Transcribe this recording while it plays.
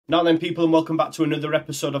Now then, people, and welcome back to another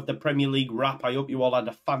episode of the Premier League Wrap. I hope you all had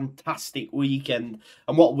a fantastic weekend,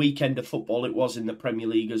 and what weekend of football it was in the Premier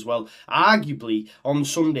League as well. Arguably, on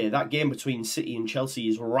Sunday, that game between City and Chelsea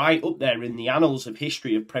is right up there in the annals of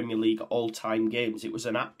history of Premier League all-time games. It was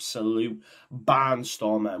an absolute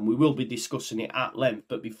barnstormer, and we will be discussing it at length.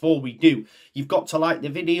 But before we do, you've got to like the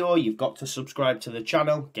video, you've got to subscribe to the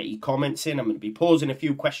channel, get your comments in. I'm going to be posing a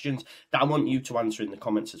few questions that I want you to answer in the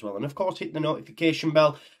comments as well. And of course, hit the notification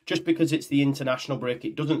bell. Just because it's the international break,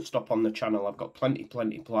 it doesn't stop on the channel. I've got plenty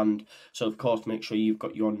planned. So, of course, make sure you've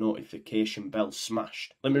got your notification bell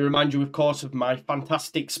smashed. Let me remind you, of course, of my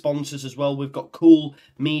fantastic sponsors as well. We've got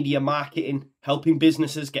Coolmedia Marketing, helping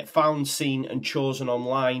businesses get found, seen and chosen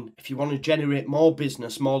online. If you want to generate more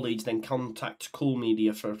business, more leads, then contact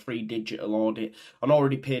Coolmedia for a free digital audit on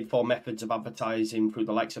already paid for methods of advertising through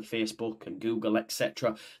the likes of Facebook and Google,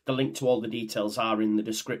 etc. The link to all the details are in the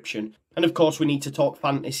description. And of course, we need to talk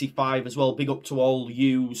Fantasy 5 as well. Big up to all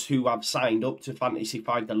yous who have signed up to Fantasy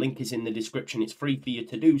 5. The link is in the description. It's free for you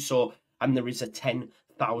to do so. And there is a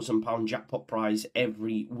 £10,000 jackpot prize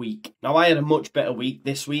every week. Now, I had a much better week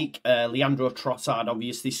this week. Leandro Trossard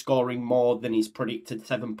obviously scoring more than his predicted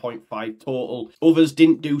 7.5 total. Others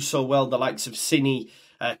didn't do so well. The likes of Cine,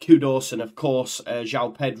 Kudos, and of course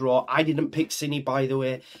João Pedro. I didn't pick Cine, by the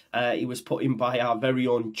way. He was put in by our very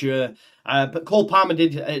own Jer. But Cole Palmer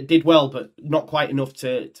did well, but not quite enough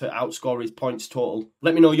to outscore his points total.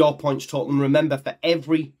 Let me know your points total, and remember, for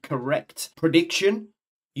every correct prediction,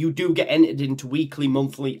 you do get entered into weekly,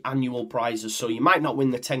 monthly, annual prizes. So you might not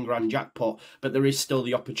win the 10 grand jackpot, but there is still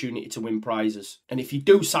the opportunity to win prizes. And if you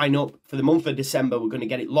do sign up for the month of December, we're going to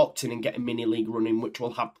get it locked in and get a mini league running, which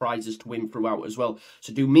will have prizes to win throughout as well.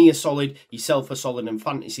 So do me a solid, yourself a solid, and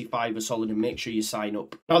Fantasy 5 a solid, and make sure you sign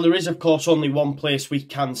up. Now, there is, of course, only one place we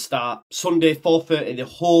can start. Sunday, 4:30, the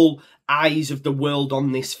whole eyes of the world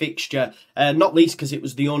on this fixture, not least because it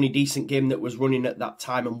was the only decent game that was running at that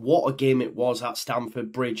time, and what a game it was at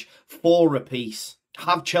Stamford Bridge. 4 apiece.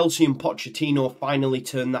 Have Chelsea and Pochettino finally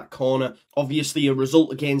turned that corner? Obviously a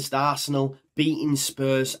result against Arsenal, beating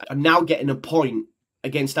Spurs, and now getting a point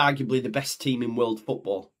against arguably the best team in world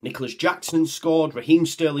football. Nicholas Jackson scored, Raheem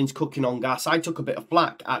Sterling's cooking on gas. I took a bit of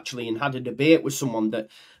flack, actually, and had a debate with someone that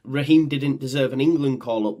Raheem didn't deserve an England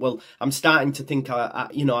call-up. Well, I'm starting to think I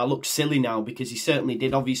look silly now, because he certainly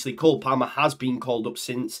did. Obviously, Cole Palmer has been called up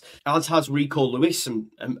since, as has Rico Lewis, and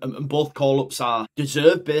both call-ups are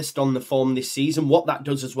deserved based on the form this season. What that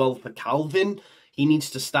does as well for Calvin, he needs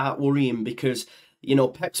to start worrying, because, you know,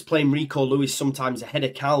 Pep's playing Rico Lewis sometimes ahead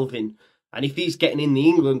of Calvin. And if he's getting in the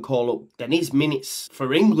England call-up, then his minutes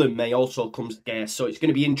for England may also come scarce. So it's going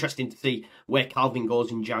to be interesting to see where Calvin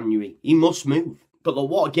goes in January. He must move. But look,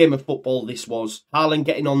 what a game of football this was. Haaland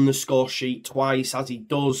getting on the score sheet twice, as he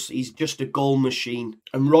does. He's just a goal machine.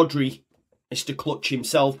 And Rodri is to clutch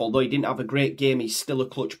himself. Although he didn't have a great game, he's still a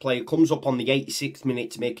clutch player. Comes up on the 86th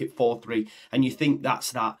minute to make it 4-3. And you think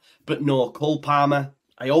that's that. But no, Cole Palmer,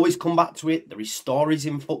 I always come back to it. There is stories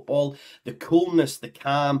in football, the coolness, the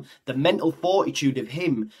calm, the mental fortitude of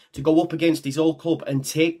him to go up against his old club and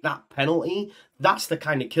take that penalty. That's the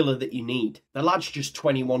kind of killer that you need. The lad's just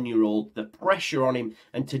 21-year-old, the pressure on him,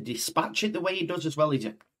 and to dispatch it the way he does as well, he's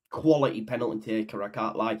a quality penalty taker, I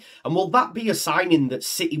can't lie. And will that be a signing that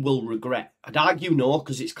City will regret? I'd argue no,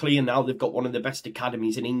 because it's clear now they've got one of the best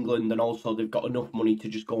academies in England, and also they've got enough money to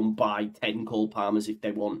just go and buy 10 Cole Palmers if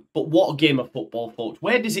they want. But what a game of football, folks.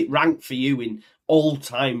 Where does it rank for you in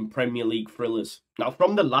all-time Premier League thrillers? Now,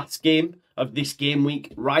 from the last game of this game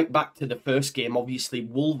week right back to the first game, obviously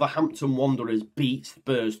Wolverhampton Wanderers beat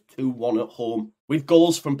Spurs 2-1 at home, with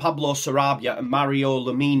goals from Pablo Sarabia and Mario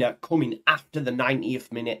Lemina coming after the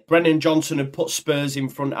 90th minute. Brennan Johnson had put Spurs in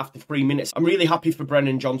front after 3 minutes. I'm really happy for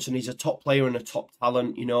Brennan Johnson. He's a top player and a top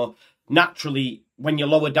talent, you know. Naturally, when you're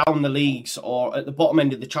lower down the leagues or at the bottom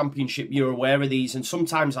end of the Championship, you're aware of these. And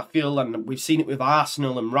sometimes I feel, and we've seen it with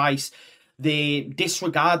Arsenal and Rice, they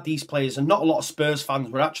disregard these players, and not a lot of Spurs fans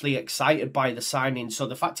were actually excited by the signing. So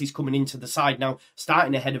the fact he's coming into the side now,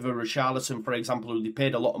 starting ahead of a Richarlison, for example, who they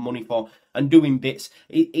paid a lot of money for, and doing bits,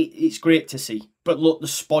 it's great to see. But look, the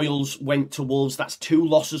spoils went to Wolves. That's 2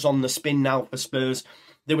 losses on the spin now for Spurs.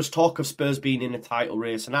 There was talk of Spurs being in a title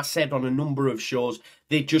race, and I said on a number of shows,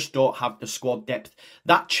 they just don't have the squad depth.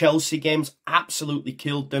 That Chelsea game's absolutely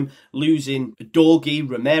killed them, losing Dogi,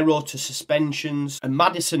 Romero to suspensions, and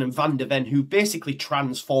Maddison and Van de Ven, who basically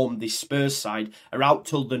transformed this Spurs side, are out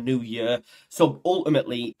till the new year. So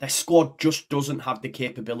ultimately, their squad just doesn't have the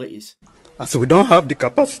capabilities. So we don't have the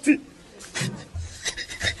capacity.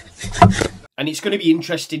 And it's going to be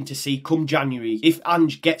interesting to see come January if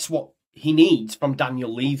Ange gets what he needs from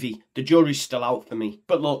Daniel Levy. The jury's still out for me.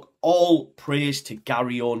 But look, all praise to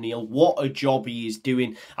Gary O'Neill. What a job he is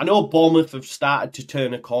doing. I know Bournemouth have started to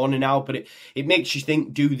turn a corner now, but it makes you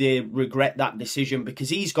think, do they regret that decision? Because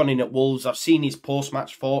he's gone in at Wolves. I've seen his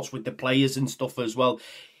post-match thoughts with the players and stuff as well.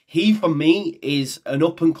 He, for me, is an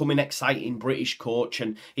up-and-coming, exciting British coach,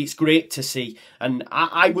 and it's great to see. And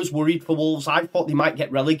I was worried for Wolves. I thought they might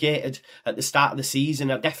get relegated at the start of the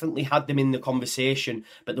season. I definitely had them in the conversation.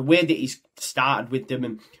 But the way that he's started with them,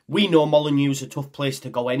 and we know Molineux's a tough place to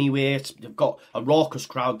go anyway. They've got a raucous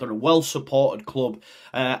crowd. They're a well-supported club.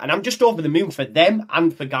 And I'm just over the moon for them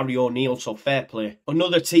and for Gary O'Neill, so fair play.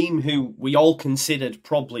 Another team who we all considered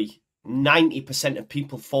probably 90% of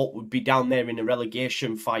people thought would be down there in a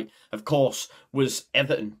relegation fight, of course, was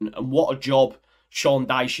Everton. And what a job Sean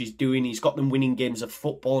Dyche is doing. He's got them winning games of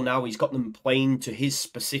football now. He's got them playing to his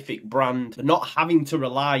specific brand. They're not having to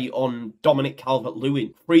rely on Dominic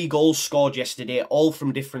Calvert-Lewin. 3 goals scored yesterday, all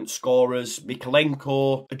from different scorers.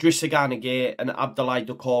 Mikalenko, Idrissa Gana Gueye and Abdoulaye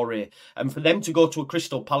Doucouré. And for them to go to a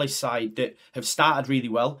Crystal Palace side that have started really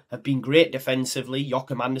well, have been great defensively.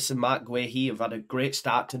 Joachim Andersen, Mark Guehi have had a great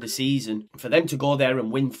start to the season. For them to go there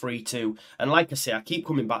and win 3-2. And like I say, I keep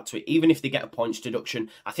coming back to it. Even if they get a points deduction,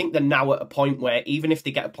 I think they're now at a point where even if they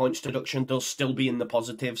get a points deduction, they'll still be in the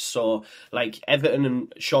positives. So, like, Everton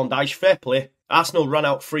and Sean Dyche, fair play. Arsenal ran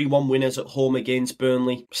out 3-1 winners at home against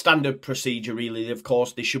Burnley. Standard procedure, really. Of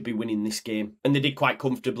course, they should be winning this game. And they did quite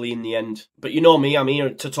comfortably in the end. But you know me, I'm here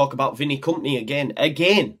to talk about Vinny Kompany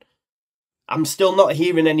again. I'm still not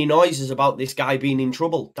hearing any noises about this guy being in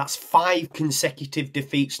trouble. That's 5 consecutive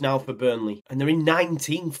defeats now for Burnley. And they're in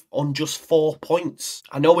 19th on just 4 points.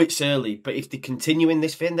 I know it's early, but if they continue in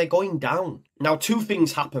this vein, they're going down. Now, 2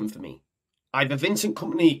 things happen for me. Either Vincent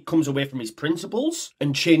Kompany comes away from his principles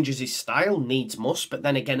and changes his style, needs must, but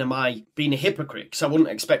then again, am I being a hypocrite? Because I wouldn't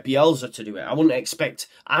expect Bielsa to do it. I wouldn't expect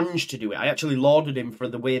Ange to do it. I actually lauded him for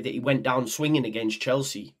the way that he went down swinging against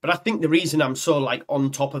Chelsea. But I think the reason I'm so,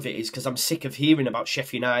 on top of it is because I'm sick of hearing about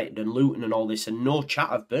Sheffield United and Luton and all this and no chat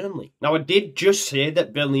of Burnley. Now, I did just say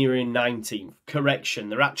that Burnley are in 19th. Correction,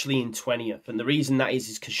 they're actually in 20th. And the reason that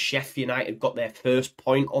is because Sheffield United got their first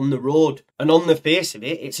point on the road. And on the face of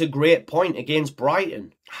it, it's a great point against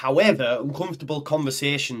Brighton. However, uncomfortable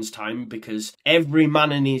conversations time because every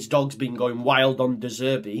man and his dog's been going wild on De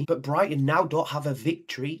Zerbi, but Brighton now don't have a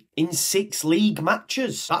victory in 6 league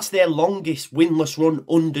matches. That's their longest winless run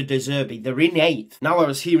under De Zerbi. They're in 8th. Now I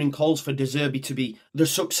was hearing calls for De Zerbi to be the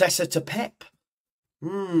successor to Pep.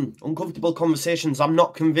 Uncomfortable conversations. I'm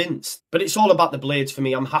not convinced. But it's all about the Blades for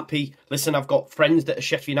me. I'm happy. Listen, I've got friends that are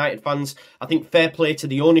Sheffield United fans. I think fair play to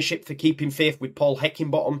the ownership for keeping faith with Paul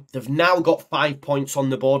Heckingbottom. They've now got 5 points on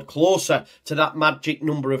the board, closer to that magic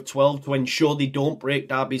number of 12 to ensure they don't break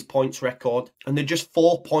Derby's points record. And they're just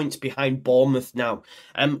 4 points behind Bournemouth now.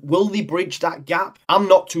 Will they bridge that gap? I'm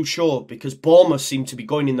not too sure because Bournemouth seem to be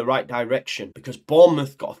going in the right direction. Because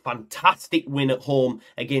Bournemouth got a fantastic win at home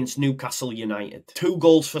against Newcastle United. 2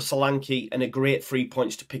 goals for Solanke and a great 3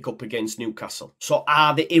 points to pick up against Newcastle. So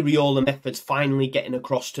are the Iriola methods finally getting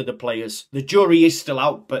across to the players? The jury is still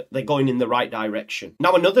out, but they're going in the right direction.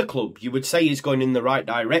 Now, another club you would say is going in the right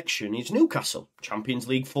direction is Newcastle. Champions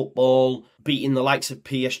League football, beating the likes of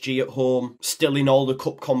PSG at home, still in all the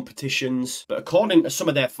cup competitions. But according to some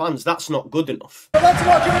of their fans, that's not good enough. That's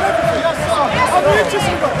about giving everything.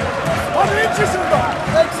 I'm interested.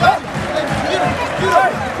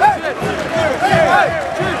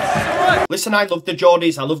 Listen, I love the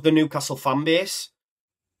Geordies, I love the Newcastle fan base,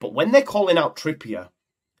 but when they're calling out Trippier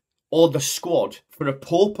or the squad for a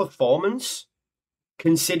poor performance,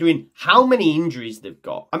 considering how many injuries they've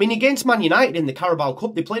got. I mean, against Man United in the Carabao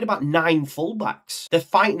Cup, they played about 9 fullbacks. They're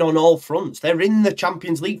fighting on all fronts. They're in the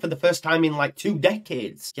Champions League for the first time in 2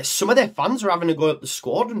 decades. Yes, some of their fans are having a go at the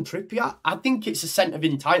squad and Trippier. I think it's a sense of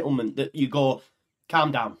entitlement that you go,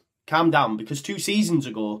 calm down, because 2 seasons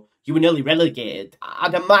ago, you were nearly relegated.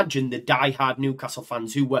 I'd imagine the die-hard Newcastle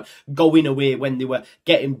fans who were going away when they were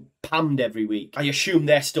getting pammed every week, I assume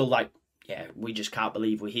they're still yeah, we just can't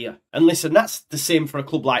believe we're here. And listen, that's the same for a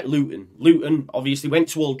club like Luton. Luton obviously went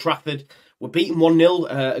to Old Trafford, were beaten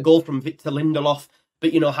 1-0, a goal from Victor Lindelof.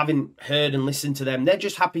 But, having heard and listened to them, they're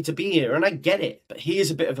just happy to be here, and I get it. But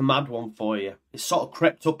here's a bit of a mad one for you. It's sort of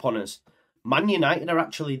crept up on us. Man United are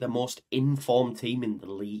actually the most informed team in the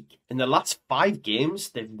league. In the last 5 games,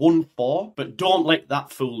 they've won 4, but don't let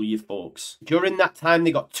that fool you, folks. During that time,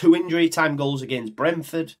 they got 2 injury time goals against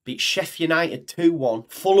Brentford, beat Sheffield United 2-1,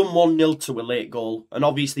 Fulham 1-0 to a late goal, and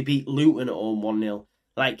obviously beat Luton at home 1-0.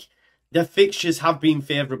 The fixtures have been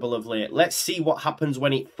favourable of late. Let's see what happens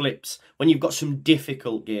when it flips, when you've got some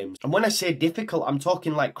difficult games. And when I say difficult, I'm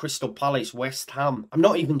talking like Crystal Palace, West Ham. I'm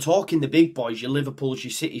not even talking the big boys, your Liverpools,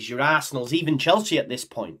 your Cities, your Arsenals, even Chelsea at this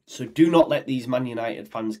point. So do not let these Man United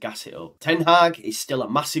fans gas it up. Ten Hag is still a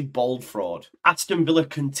massive bold fraud. Aston Villa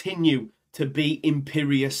continue to be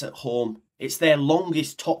imperious at home. It's their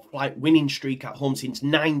longest top-flight winning streak at home since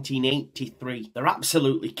 1983. They're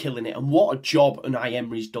absolutely killing it, and what a job Unai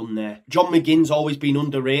Emery's done there. John McGinn's always been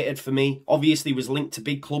underrated for me. Obviously was linked to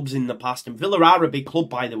big clubs in the past, and Villa are a big club,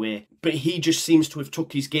 by the way. But he just seems to have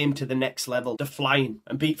took his game to the next level. They're flying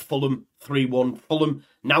and beat Fulham 3-1. Fulham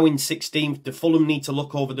now in 16th. Do Fulham need to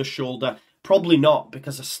look over the shoulder? Probably not,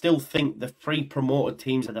 because I still think the 3 promoted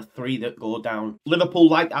teams are the 3 that go down. Liverpool,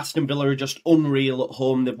 like Aston Villa, are just unreal at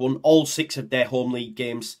home. They've won all 6 of their home league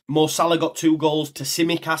games. Mo Salah got 2 goals,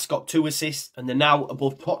 Tsimikas got 2 assists, and they're now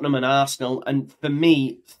above Tottenham and Arsenal. And for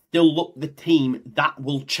me, still look the team that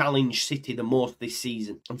will challenge City the most this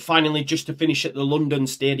season. And finally, just to finish at the London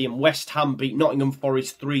Stadium, West Ham beat Nottingham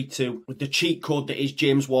Forest 3-2 with the cheat code that is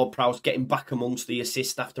James Ward-Prowse getting back amongst the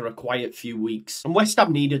assists after a quiet few weeks. And West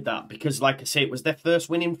Ham needed that because, like I say, it was their first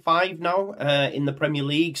win in 5 now in the Premier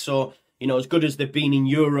League. So, you know, as good as they've been in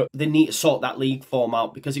Europe, they need to sort that league form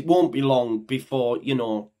out because it won't be long before, you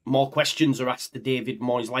know, more questions are asked to David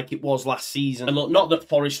Moyes like it was last season. And look, not that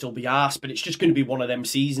Forest will be arsed, but it's just going to be one of them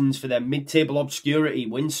seasons for them mid-table obscurity.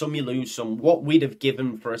 Win some, you lose some. What we'd have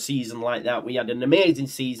given for a season like that. We had an amazing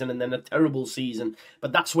season and then a terrible season.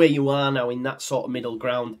 But that's where you are now, in that sort of middle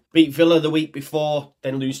ground. Beat Villa the week before,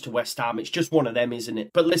 then lose to West Ham. It's just one of them, isn't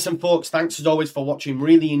it? But listen, folks, thanks as always for watching.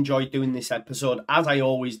 Really enjoyed doing this episode, as I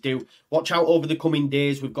always do. Watch out over the coming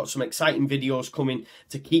days. We've got some exciting videos coming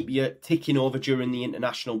to keep you ticking over during the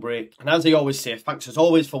international break. And as I always say, thanks as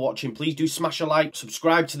always for watching. Please do smash a like,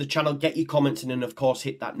 subscribe to the channel, get your comments in, and of course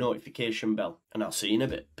hit that notification bell. And I'll see you in a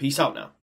bit. Peace out now.